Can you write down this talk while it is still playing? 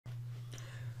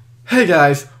Hey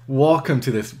guys, welcome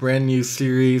to this brand new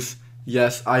series.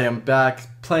 Yes, I am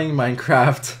back playing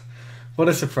Minecraft. What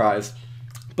a surprise.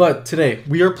 But today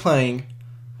we are playing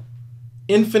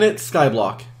NFINIT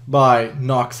Skyblock by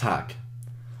knoxhack.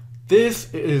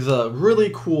 This is a really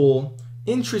cool,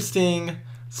 interesting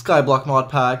Skyblock mod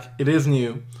pack. It is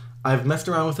new. I've messed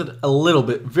around with it a little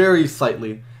bit, very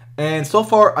slightly. And so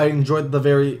far I enjoyed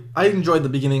the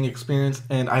beginning experience,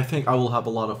 and I think I will have a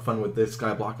lot of fun with this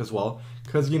Skyblock as well.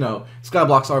 Because, you know,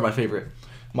 Skyblocks are my favorite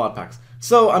mod packs.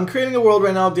 So, I'm creating a world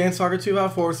right now, Dance Soccer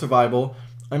 2.4 Survival.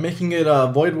 I'm making it a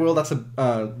Void World, that's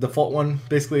a default one.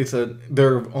 Basically, it's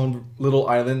their own little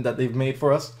island that they've made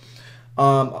for us.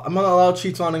 I'm going to allow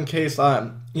cheats on in case,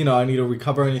 I need to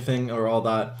recover anything or all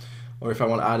that. Or if I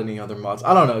want to add any other mods.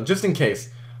 I don't know, just in case.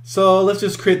 So, let's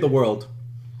just create the world.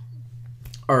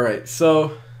 Alright,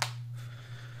 so...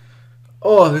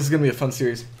 Oh, this is going to be a fun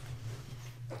series.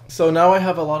 So now I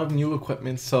have a lot of new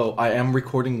equipment, so I am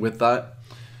recording with that.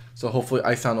 So hopefully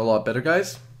I sound a lot better,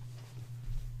 guys.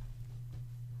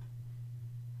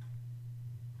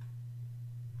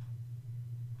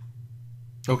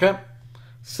 Okay,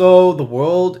 so the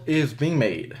world is being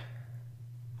made.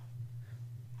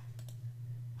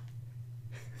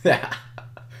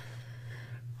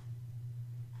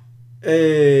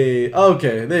 Hey,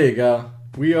 okay, there you go.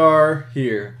 We are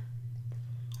here.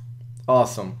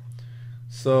 Awesome.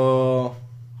 So,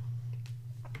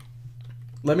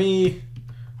 let me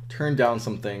turn down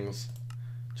some things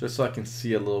just so I can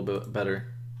see a little bit better.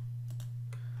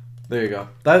 There you go.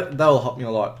 That will help me a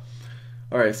lot.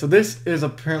 Alright, so this is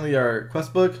apparently our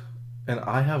quest book, and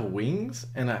I have wings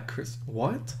and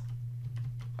what?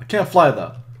 I can't fly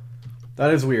though.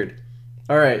 That is weird.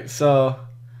 Alright, so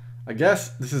I guess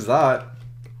this is that.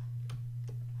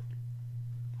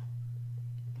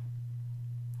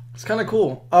 It's kind of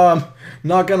cool.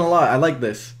 Not gonna lie, I like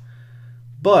this.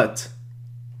 But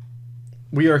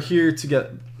we are here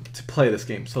to play this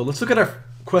game. So let's look at our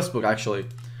quest book actually.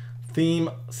 Theme,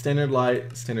 standard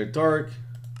light, standard dark.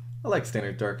 I like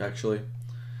standard dark actually.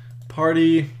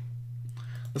 Party.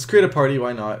 Let's create a party,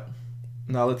 why not?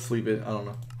 Now let's leave it. I don't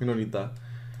know. We don't need that.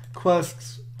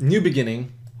 Quests, new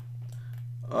beginning.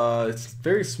 It's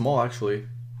very small actually.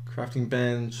 Crafting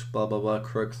bench, blah blah blah,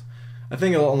 crooks. I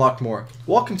think it'll unlock more.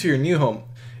 Welcome to your new home.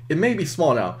 It may be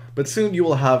small now, but soon you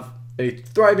will have a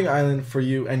thriving island for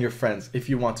you and your friends if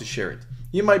you want to share it.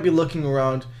 You might be looking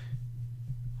around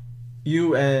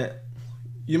you and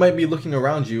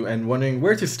wondering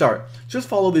where to start. Just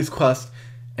follow these quests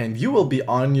and you will be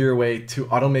on your way to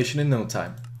automation in no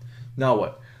time. Now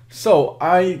what? So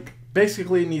I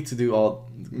basically need to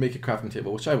make a crafting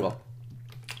table, which I will.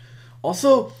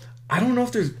 Also, I don't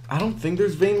think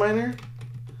there's vein miner.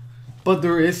 But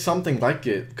there is something like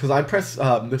it, because I press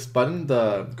this button,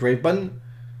 the grave button,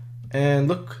 and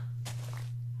look,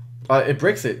 it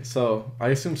breaks it, so I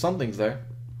assume something's there.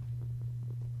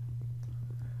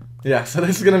 Yeah, so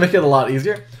this is going to make it a lot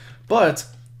easier, but,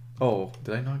 oh,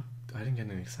 I didn't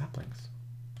get any saplings.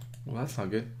 Well, that's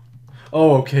not good.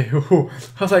 Oh, okay, I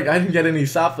was like, I didn't get any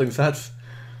saplings, that's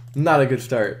not a good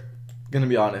start, gonna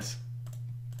be honest.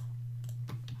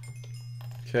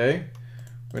 Okay.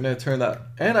 We're gonna turn that,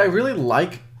 and I really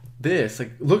like this.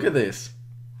 Like, look at this.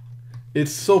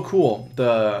 It's so cool.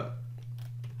 The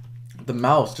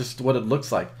mouse, just what it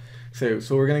looks like. So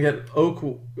we're gonna get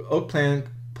oak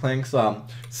planks,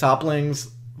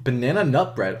 saplings, banana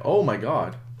nut bread. Oh my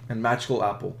god, and magical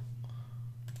apple.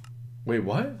 Wait,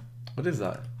 what? What is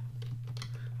that?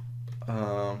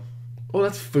 Oh,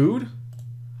 that's food.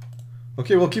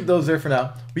 Okay, we'll keep those there for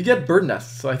now. We get bird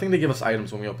nests, so I think they give us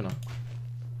items when we open them.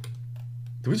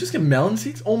 Did we just get melon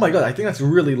seeds? Oh my god, I think that's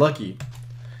really lucky.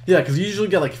 Yeah, because you usually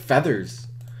get like feathers.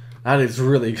 That is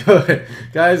really good.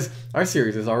 Guys, our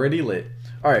series is already lit.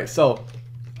 Alright, so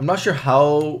I'm not sure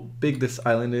how big this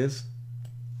island is.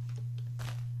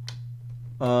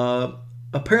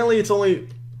 Apparently it's only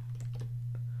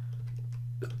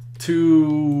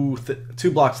two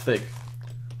blocks thick.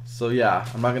 So yeah,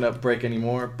 I'm not going to break any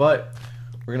more, but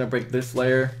we're going to break this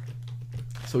layer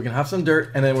so we can have some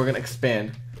dirt, and then we're going to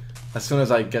expand. As soon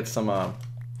as I get some, oh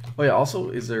yeah, also,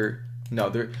 is there, no,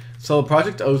 so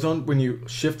Project Ozone, when you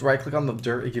shift right click on the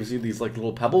dirt, it gives you these like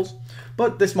little pebbles,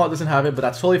 but this mod doesn't have it, but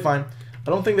that's totally fine. I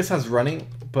don't think this has running,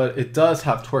 but it does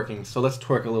have twerking, so let's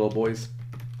twerk a little, boys.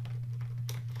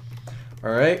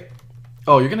 Alright.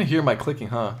 Oh, you're gonna hear my clicking,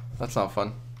 huh? That's not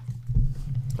fun.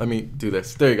 Let me do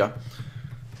this. There you go.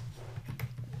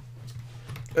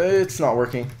 It's not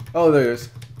working. Oh, there it is.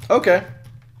 Okay,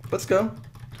 let's go.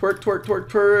 Twerk, twerk, twerk,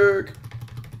 twerk.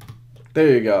 There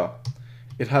you go.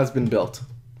 It has been built.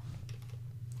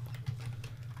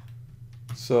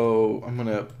 So I'm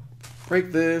gonna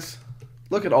break this.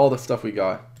 Look at all the stuff we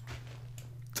got.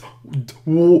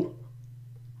 Whoa.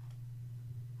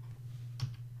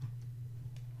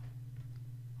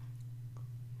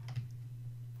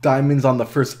 Diamonds on the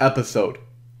first episode.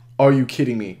 Are you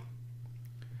kidding me?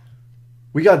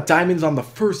 We got diamonds on the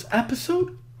first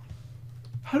episode?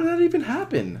 How did that even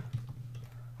happen?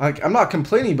 Like, I'm not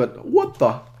complaining, but what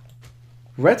the?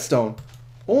 Redstone.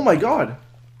 Oh my god.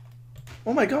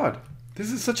 Oh my god. This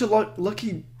is such a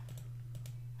lucky...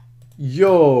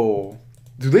 Yo.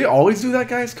 Do they always do that,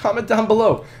 guys? Comment down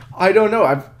below. I don't know.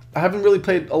 I haven't really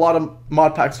played a lot of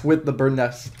mod packs with the bird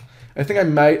nest. I think I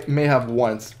may have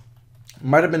once.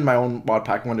 Might have been my own mod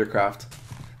pack, Wondercraft.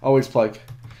 Always plug.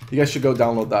 You guys should go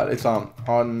download that. It's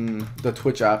on the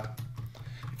Twitch app.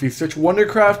 If you search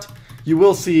Wondercraft, you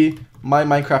will see my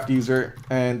Minecraft user,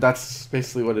 and that's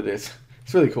basically what it is.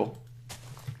 It's really cool.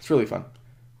 It's really fun.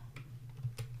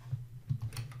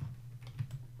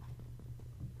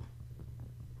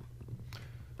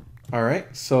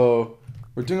 Alright, so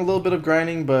we're doing a little bit of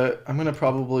grinding, but I'm gonna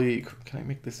probably... Can I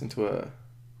make this into a...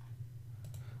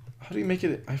 How do you make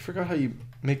it? I forgot how you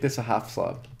make this a half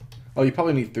slab. Oh, you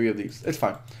probably need 3 of these. It's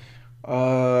fine.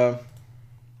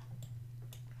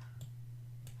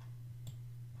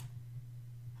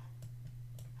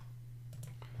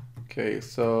 Okay,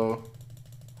 so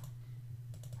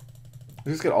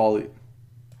let's just get all the...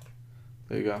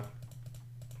 There you go.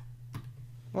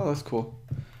 Oh, that's cool.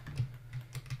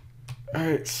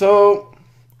 Alright, so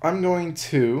I'm going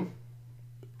to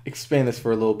expand this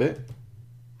for a little bit.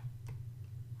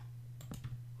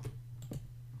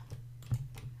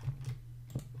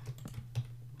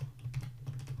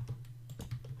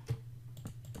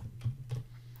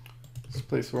 Let's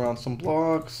place around some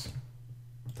blocks.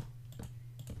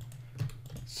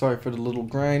 Sorry for the little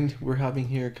grind we're having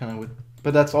here, kind of with,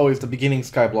 but that's always the beginning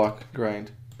skyblock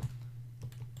grind.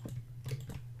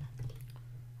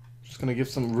 Just gonna give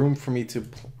some room for me to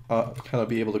kind of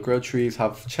be able to grow trees,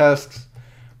 have chests,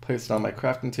 place it on my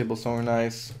crafting table somewhere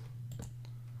nice,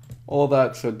 all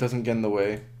that so it doesn't get in the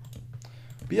way.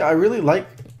 But yeah, I really like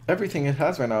everything it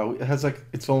has right now. It has like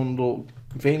its own little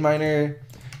vein miner,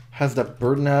 has that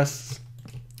bird nest.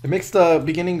 It makes the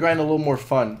beginning grind a little more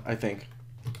fun, I think.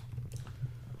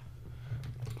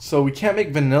 So we can't make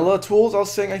vanilla tools, I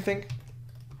was saying, I think.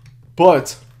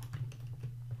 But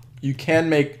you can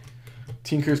make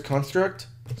Tinker's Construct.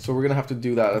 So we're going to have to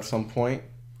do that at some point.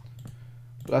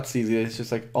 But that's easy. It's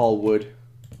just like all wood.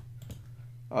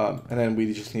 And then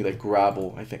we just need like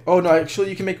gravel, I think. Oh, no, actually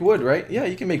you can make wood, right? Yeah,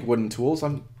 you can make wooden tools.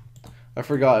 I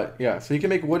forgot it. Yeah, so you can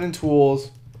make wooden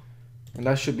tools. And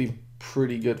that should be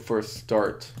pretty good for a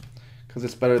start. Because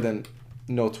it's better than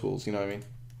no tools, you know what I mean?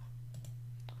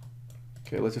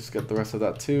 Okay, let's just get the rest of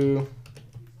that too.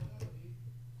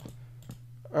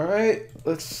 Alright,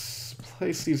 let's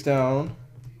place these down.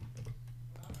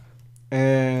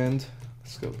 And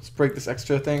let's go. Let's break this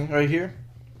extra thing right here.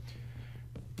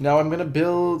 Now I'm gonna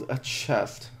build a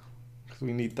chest. Because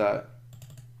we need that.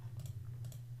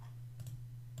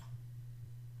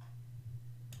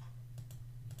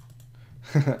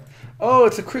 Oh,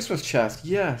 it's a Christmas chest.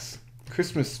 Yes.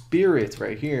 Christmas spirit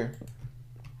right here.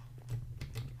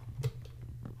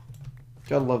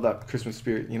 Gotta love that Christmas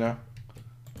spirit, you know?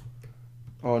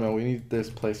 Oh no, we need this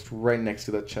placed right next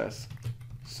to that chest.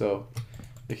 So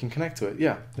it can connect to it.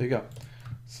 Yeah, there you go.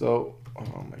 So,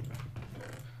 oh my god.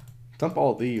 Dump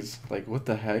all these. Like, what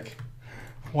the heck?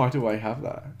 Why do I have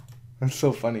that? That's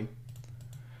so funny.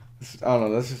 I don't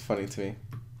know, that's just funny to me.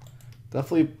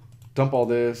 Definitely dump all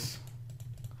this.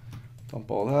 Dump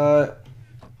all that.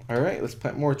 Alright, let's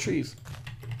plant more trees.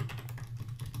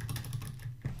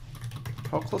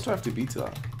 How close do I have to be to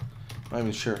that? I'm not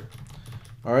even sure.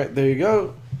 Alright, there you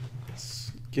go.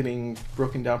 It's getting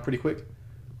broken down pretty quick.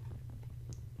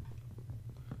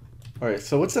 Alright,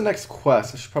 so what's the next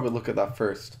quest? I should probably look at that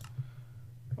first.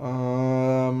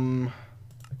 A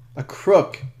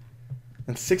crook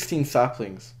and 16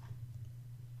 saplings.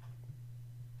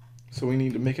 So we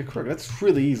need to make a crook. That's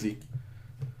really easy.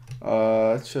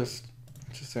 Let's just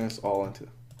turn this all into...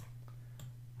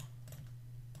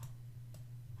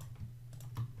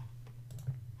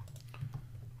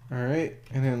 Alright,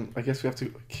 and then I guess we have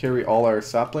to carry all our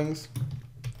saplings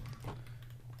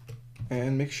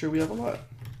and make sure we have a lot.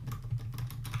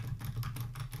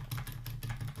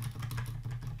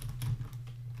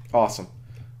 Awesome.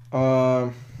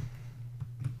 Oh,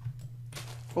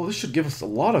 this should give us a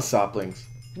lot of saplings.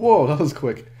 Whoa, that was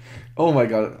quick. Oh my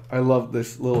god, I love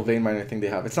this little vein miner thing they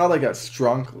have. It's not like a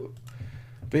strong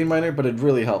vein miner, but it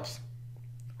really helps.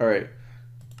 Alright.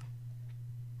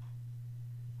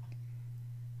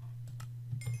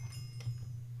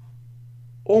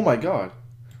 Oh my god.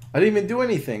 I didn't even do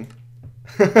anything.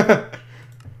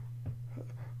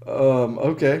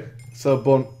 Okay. So,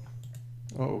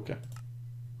 oh, okay.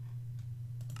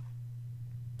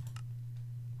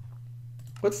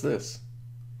 What's this?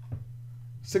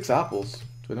 6 apples.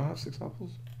 Do I not have 6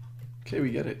 apples? Okay,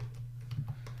 we get it.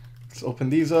 Let's open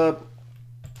these up.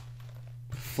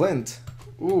 Flint.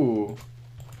 Ooh.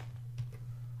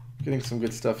 Getting some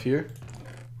good stuff here.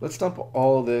 Let's dump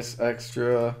all this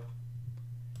extra.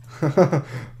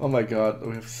 Oh my god,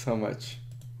 we have so much.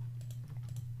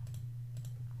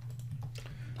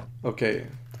 Okay,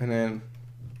 and then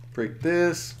break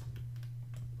this.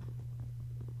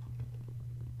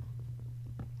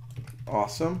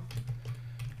 Awesome.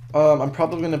 I'm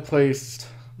probably gonna place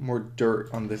more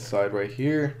dirt on this side right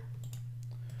here,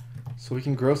 so we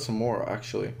can grow some more.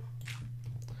 Actually,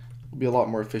 it'll be a lot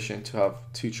more efficient to have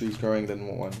 2 trees growing than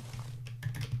 1.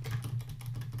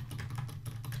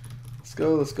 Let's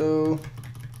go. Let's go.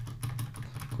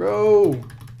 Grow.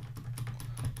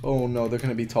 Oh no, they're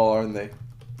gonna be tall, aren't they?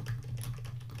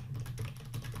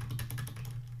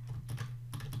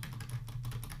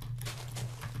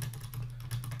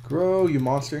 Grow, you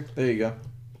monster. There you go.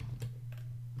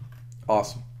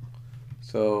 Awesome.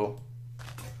 So,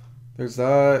 there's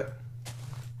that.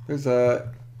 There's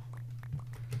that.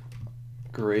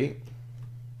 Great.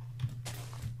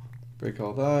 Break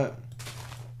all that.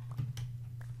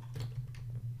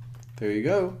 There you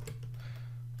go.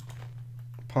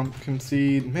 Pumpkin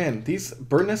seed. Man, these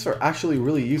bird nests are actually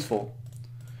really useful.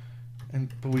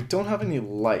 But we don't have any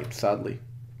light, sadly.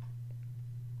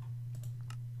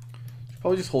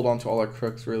 Probably just hold on to all our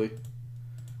crooks, really.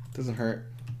 Doesn't hurt.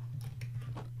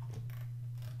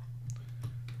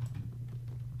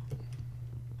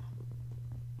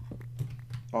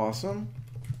 Awesome.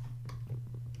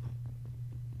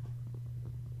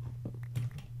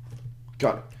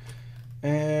 Got it.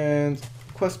 And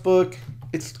quest book.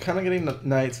 It's kind of getting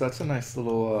night, so that's a nice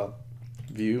little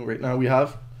view right now we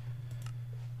have.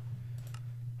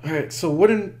 Alright, so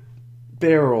wooden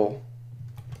barrel.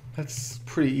 That's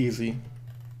pretty easy.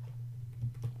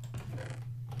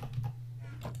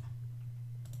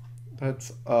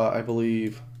 That's, I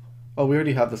believe... Oh, we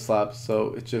already have the slab,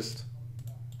 so it's just...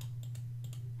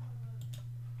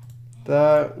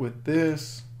 that with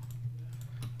this.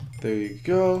 There you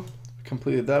go.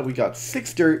 Completed that. We got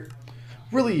 6 dirt.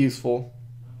 Really useful.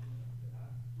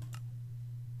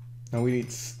 Now we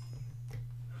need...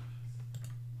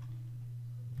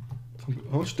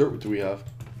 How much dirt do we have?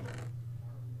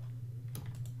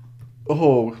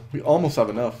 Oh, we almost have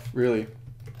enough, really.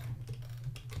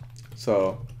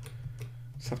 So...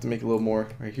 just have to make a little more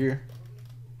right here.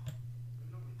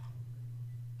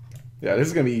 Yeah, this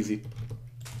is gonna be easy.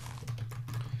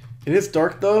 It is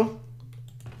dark though.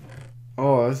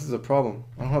 Oh, this is a problem.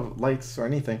 I don't have lights or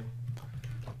anything.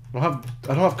 I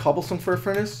don't have cobblestone for a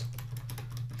furnace.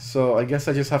 So I guess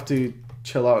I just have to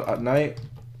chill out at night.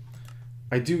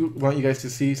 I do want you guys to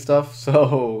see stuff,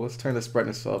 so let's turn this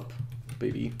brightness up,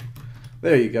 baby.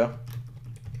 There you go.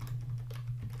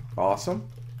 Awesome.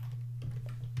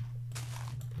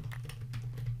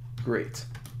 Great.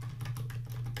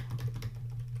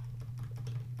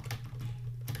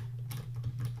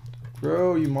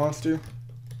 Grow, you monster.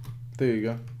 There you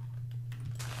go.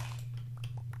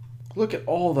 Look at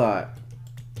all that.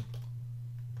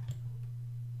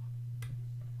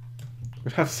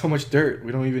 We have so much dirt.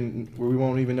 We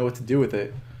won't even know what to do with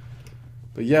it.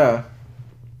 But yeah.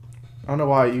 I don't know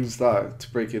why I used that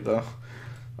to break it though.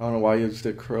 I don't know why I used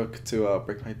a crook to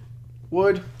break my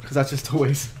wood, because that's just a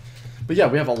waste. But yeah,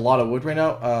 we have a lot of wood right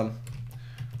now.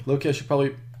 Loki, I should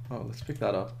probably... oh, let's pick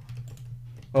that up.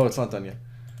 Oh, it's not done yet.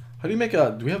 How do you make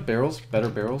a... do we have barrels? Better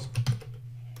barrels?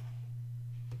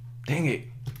 Dang it.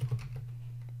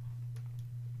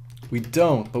 We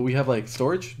don't, but we have like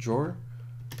storage drawer.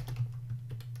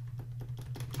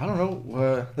 I don't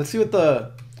know. Let's see what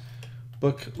the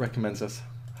book recommends us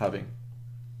having.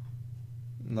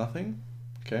 Nothing?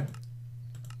 Okay.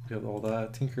 We have all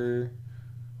that. Tinker.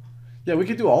 Yeah, we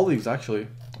could do all these actually,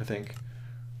 I think.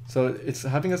 So it's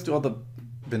having us do all the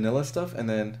vanilla stuff and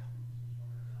then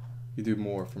you do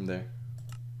more from there.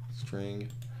 String.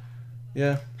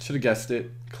 Yeah, should have guessed it.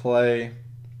 Clay.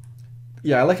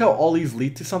 Yeah, I like how all these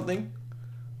lead to something.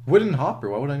 Wooden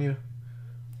hopper, why would I need a...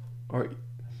 or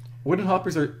wooden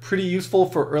hoppers are pretty useful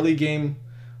for early game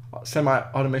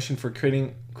semi-automation for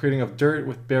creating of dirt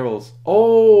with barrels.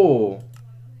 Oh!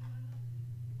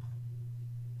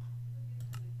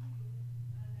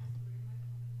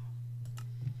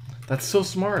 That's so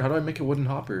smart. How do I make a wooden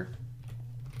hopper?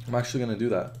 I'm actually going to do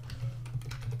that.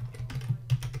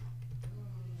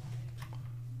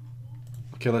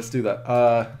 Okay, let's do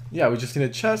that. Yeah, we just need a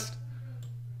chest.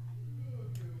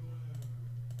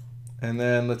 And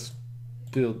then let's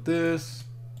build this.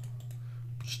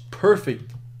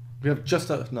 Perfect. We have just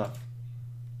enough.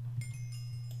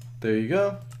 There you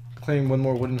go. Claim one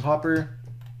more wooden hopper.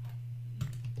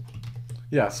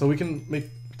 Yeah, so we can make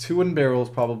 2 wooden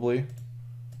barrels probably.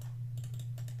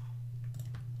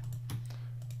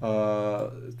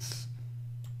 It's...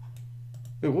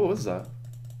 Wait, what was that?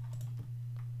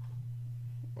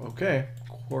 Okay,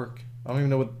 quark. I don't even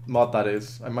know what mod that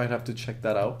is. I might have to check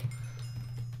that out.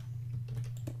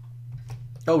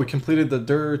 Oh, we completed the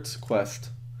dirt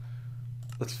quest.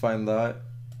 Let's find that.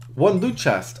 1 loot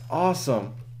chest.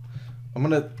 Awesome. I'm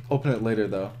gonna open it later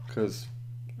though, because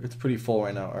it's pretty full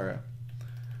right now. Alright.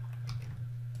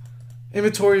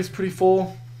 Inventory is pretty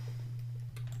full.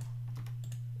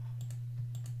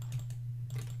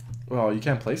 Well, you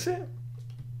can't place it?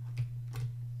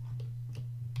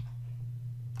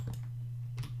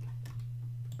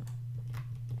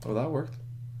 Oh, that worked.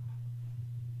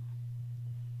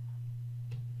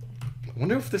 I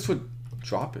wonder if this would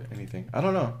drop it, anything. I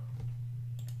don't know.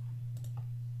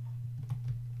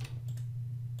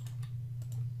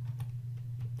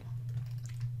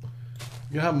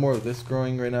 You have more of this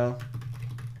growing right now.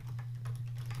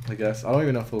 I guess. I don't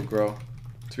even know if it'll grow,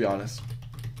 to be honest.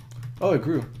 Oh, it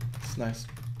grew. It's nice.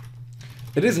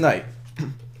 It is night.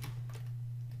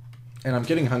 And I'm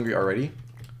getting hungry already.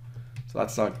 So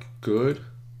that's not good.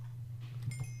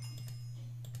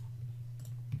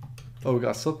 Oh, we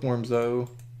got silkworms though.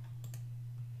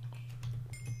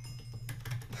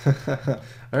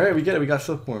 Alright, we get it. We got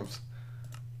silkworms.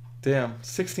 Damn.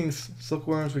 16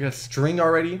 silkworms. We got string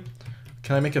already.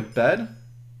 Can I make a bed?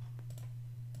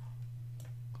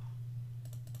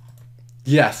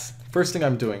 Yes. First thing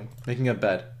I'm doing. Making a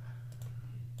bed.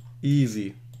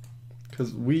 Easy.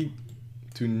 Because we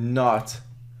do not...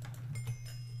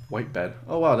 White bed.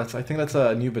 Oh wow, I think that's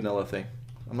a new vanilla thing.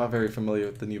 I'm not very familiar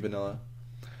with the new vanilla.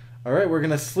 Alright, we're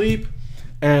gonna sleep.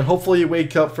 And hopefully you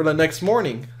wake up for the next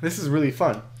morning. This is really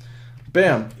fun.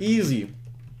 Bam. Easy.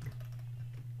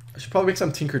 I should probably make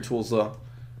some tinker tools though.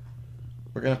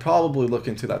 We're gonna probably look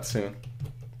into that soon.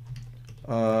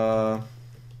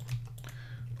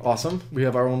 Awesome. We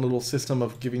have our own little system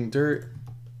of giving dirt.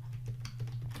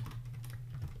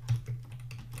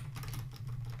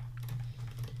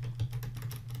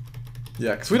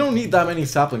 Yeah, because we don't need that many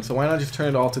saplings, so why not just turn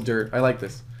it all to dirt? I like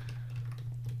this.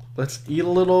 Let's eat a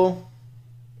little.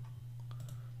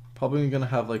 Probably gonna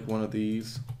have like one of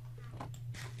these.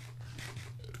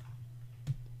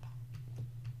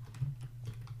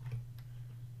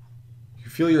 You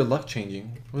feel your luck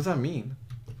changing. What does that mean?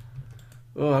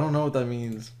 Oh, I don't know what that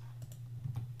means.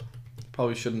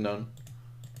 Probably should have known.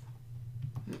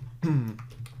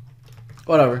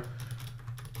 Whatever.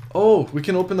 Oh, we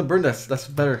can open the burn desk. That's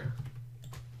better.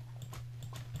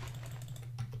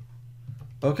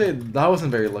 Okay, that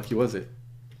wasn't very lucky, was it?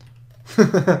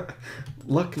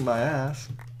 Luck my ass.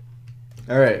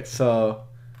 Alright, so...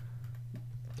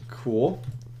 Cool.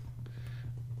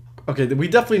 Okay, we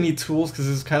definitely need tools because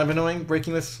this is kind of annoying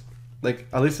breaking this. Like,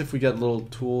 at least if we get little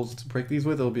tools to break these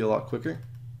with, it'll be a lot quicker.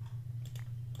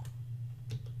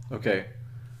 Okay.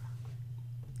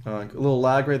 A little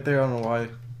lag right there, I don't know why.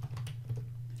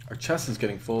 Our chest is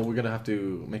getting full. We're gonna have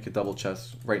to make a double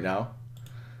chest right now.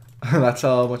 That's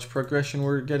how much progression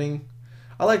we're getting.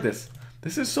 I like this.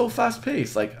 This is so fast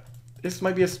paced. Like, this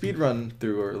might be a speed run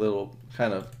through or a little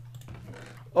kind of.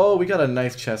 Oh, we got a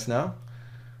nice chest now.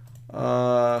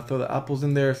 Throw the apples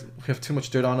in there. We have too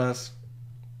much dirt on us.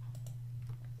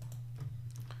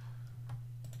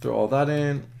 Throw all that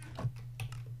in.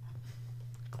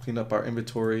 Clean up our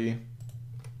inventory.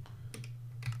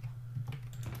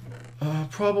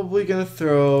 Probably gonna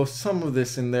throw some of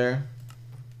this in there.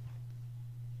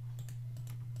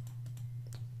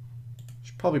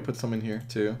 Probably put some in here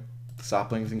too,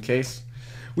 saplings in case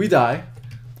we die.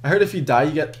 I heard if you die,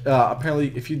 you get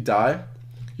apparently if you die,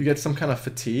 you get some kind of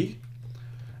fatigue,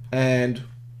 and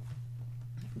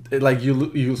it, like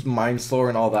you use mind slower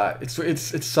and all that. It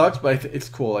sucks, but it's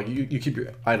cool. Like you keep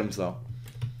your items though,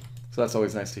 so that's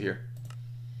always nice to hear.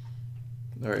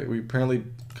 All right, we apparently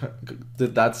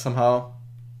did that somehow.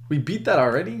 We beat that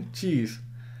already. Jeez,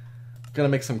 gotta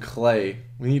make some clay.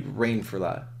 We need rain for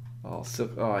that. Oh,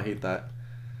 I hate that.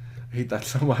 I hate that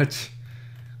so much.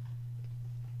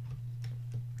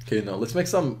 Okay, no, let's make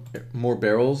some more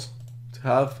barrels to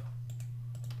have.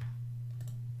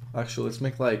 Actually, let's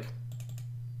make like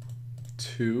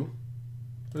 2.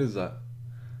 What is that?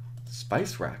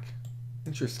 Spice rack.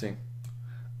 Interesting.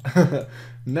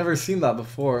 Never seen that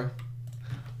before.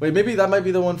 Wait, maybe that might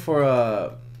be the one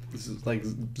for This is like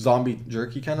zombie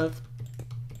jerky kind of.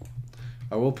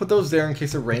 I will put those there in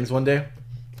case it rains one day.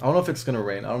 I don't know if it's gonna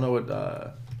rain. I don't know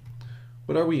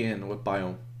what are we in? What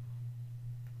biome?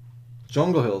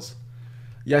 Jungle Hills.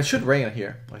 Yeah, it should rain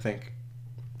here, I think.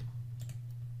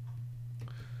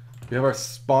 We have our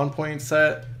spawn point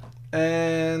set,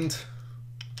 and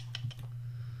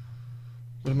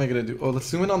what am I gonna do? Oh, let's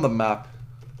zoom in on the map.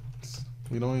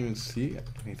 We don't even see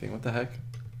anything. What the heck?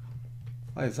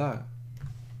 Why is that?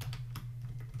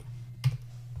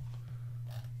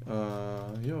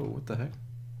 Yo, what the heck?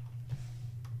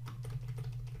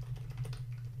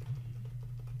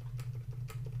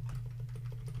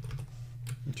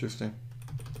 Interesting.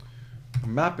 The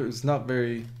map is not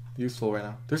very useful right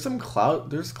now. There's some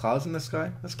there's clouds in the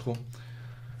sky. That's cool.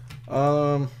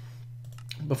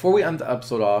 Before we end the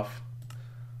episode off,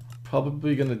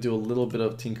 probably gonna do a little bit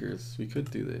of tinkers. We could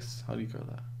do this. How do you grow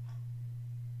that?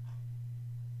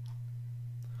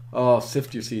 Oh,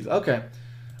 sift your seeds. Okay.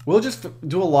 We'll just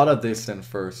do a lot of this then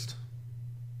first.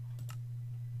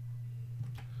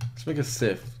 Let's make a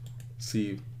sieve.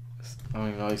 Sieve. I don't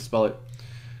even know how you spell it.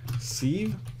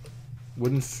 Sieve?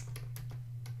 Wooden.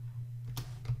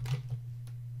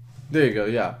 There you go,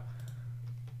 yeah.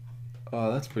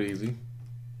 That's pretty easy.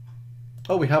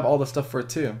 Oh, we have all the stuff for it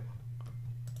too.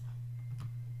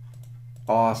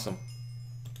 Awesome.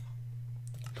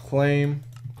 Claim.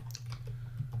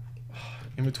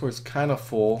 Inventory's kind of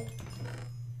full.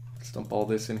 Let's dump all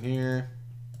this in here.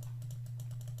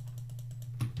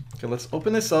 Okay, let's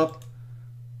open this up.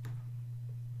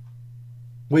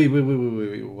 Wait,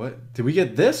 what? Did we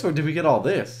get this or did we get all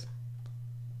this?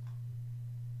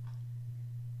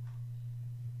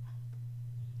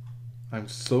 I'm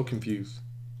so confused.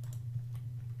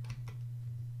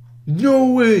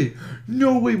 No way!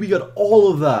 No way we got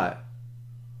all of that!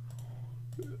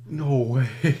 No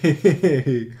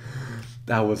way!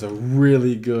 That was a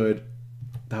really good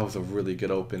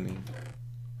opening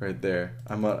right there.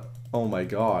 Oh my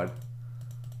god.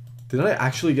 Did I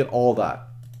actually get all that?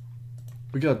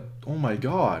 We got, oh my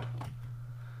god.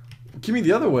 Give me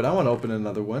the other one. I want to open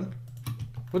another one.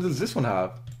 What does this one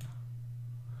have?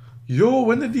 Yo,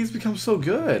 when did these become so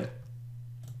good?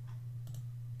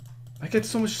 I get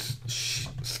so much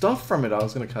stuff from it. I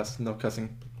was gonna cuss. No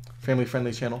cussing. Family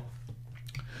friendly channel.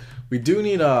 We do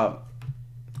need a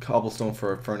cobblestone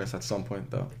for a furnace at some point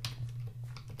though.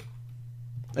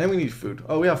 And we need food.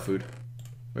 Oh, we have food.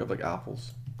 We have like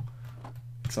apples.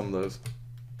 Some of those.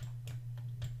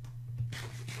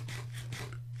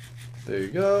 There you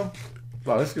go.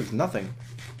 Wow, this gives nothing.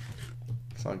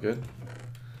 It's not good.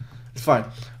 It's fine.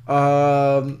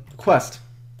 Quest.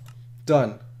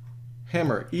 Done.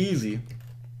 Hammer. Easy.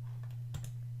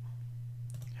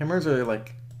 Hammers are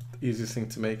like the easiest thing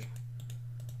to make.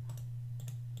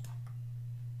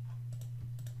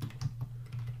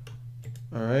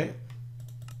 Alright.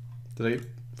 Did I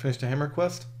finish the hammer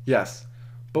quest? Yes.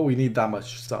 But we need that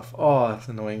much stuff. Oh, that's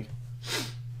annoying.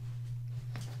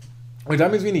 Wait,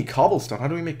 that means we need cobblestone. How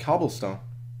do we make cobblestone?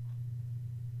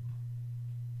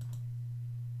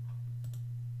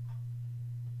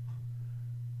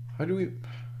 How do we...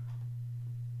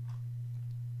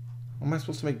 How am I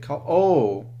supposed to make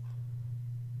Oh!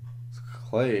 It's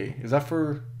clay. Is that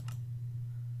for...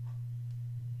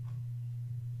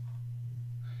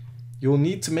 You'll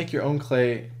need to make your own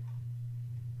clay.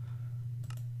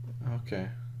 Okay.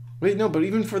 Wait, no, but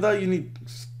even for that you need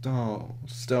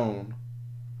stone.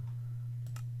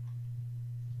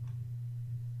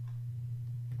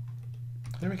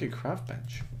 How do I make a craft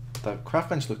bench? The craft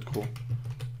bench looked cool.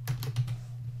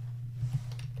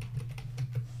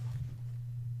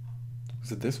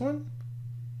 Is it this one?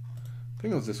 I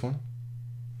think it was this one.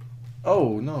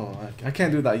 Oh, no. I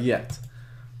can't do that yet.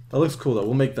 That looks cool, though.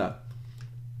 We'll make that.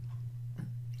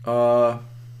 How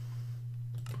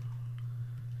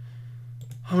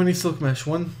many silk mesh?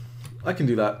 One? I can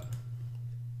do that.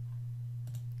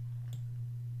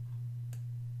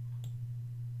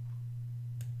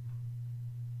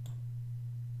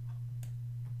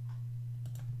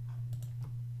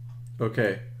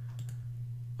 Okay.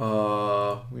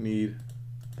 We need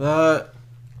that.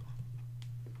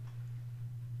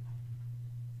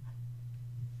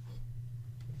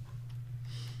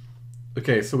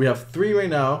 Okay, so we have 3 right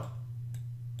now.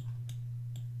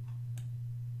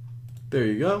 There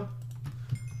you go.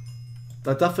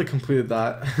 That definitely completed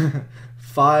that.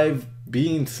 5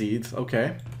 bean seeds.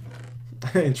 Okay.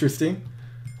 Interesting.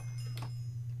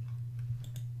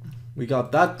 We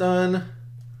got that done.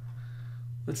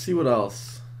 Let's see what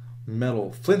else.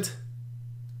 Metal. Flint.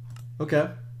 Okay.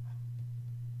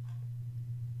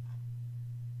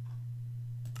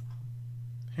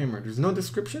 Hammer. There's no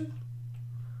description?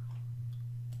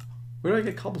 Where did I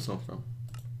get cobblestone from?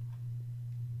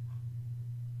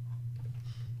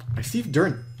 I see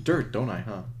dirt, don't I,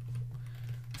 huh?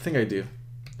 I think I do.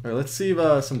 Alright, let's see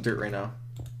some dirt right now.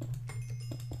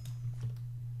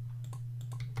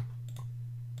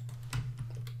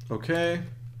 Okay.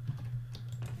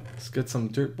 Let's get some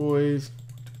dirt, boys.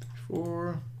 1, 2, 3,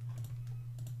 4.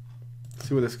 Let's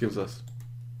see what this gives us.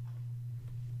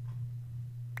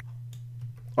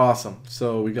 Awesome.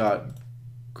 So we got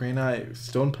granite,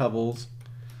 stone pebbles.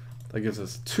 That gives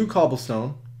us 2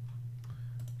 cobblestone.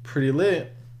 Pretty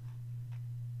lit.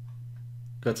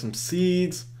 Got some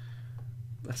seeds.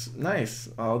 That's nice.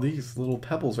 All these little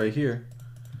pebbles right here.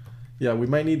 Yeah, we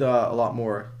might need a lot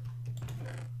more.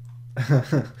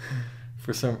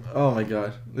 For some. Oh my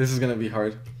god, this is gonna be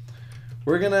hard.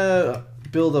 We're gonna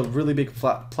build a really big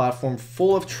flat platform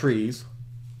full of trees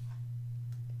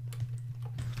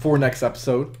for next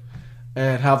episode,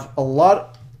 and have a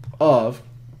lot of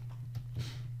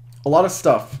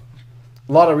stuff,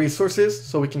 a lot of resources,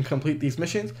 so we can complete these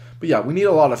missions. But yeah, we need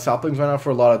a lot of saplings right now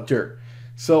for a lot of dirt.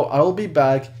 So I will be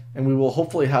back, and we will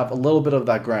hopefully have a little bit of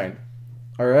that grind.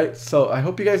 Alright, so I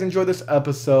hope you guys enjoyed this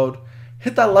episode.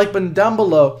 Hit that like button down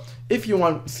below if you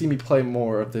want to see me play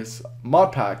more of this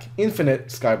mod pack,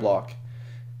 NFINIT Skyblock.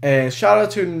 And shout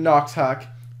out to knoxhack,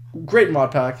 great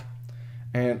mod pack.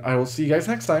 And I will see you guys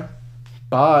next time.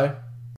 Bye.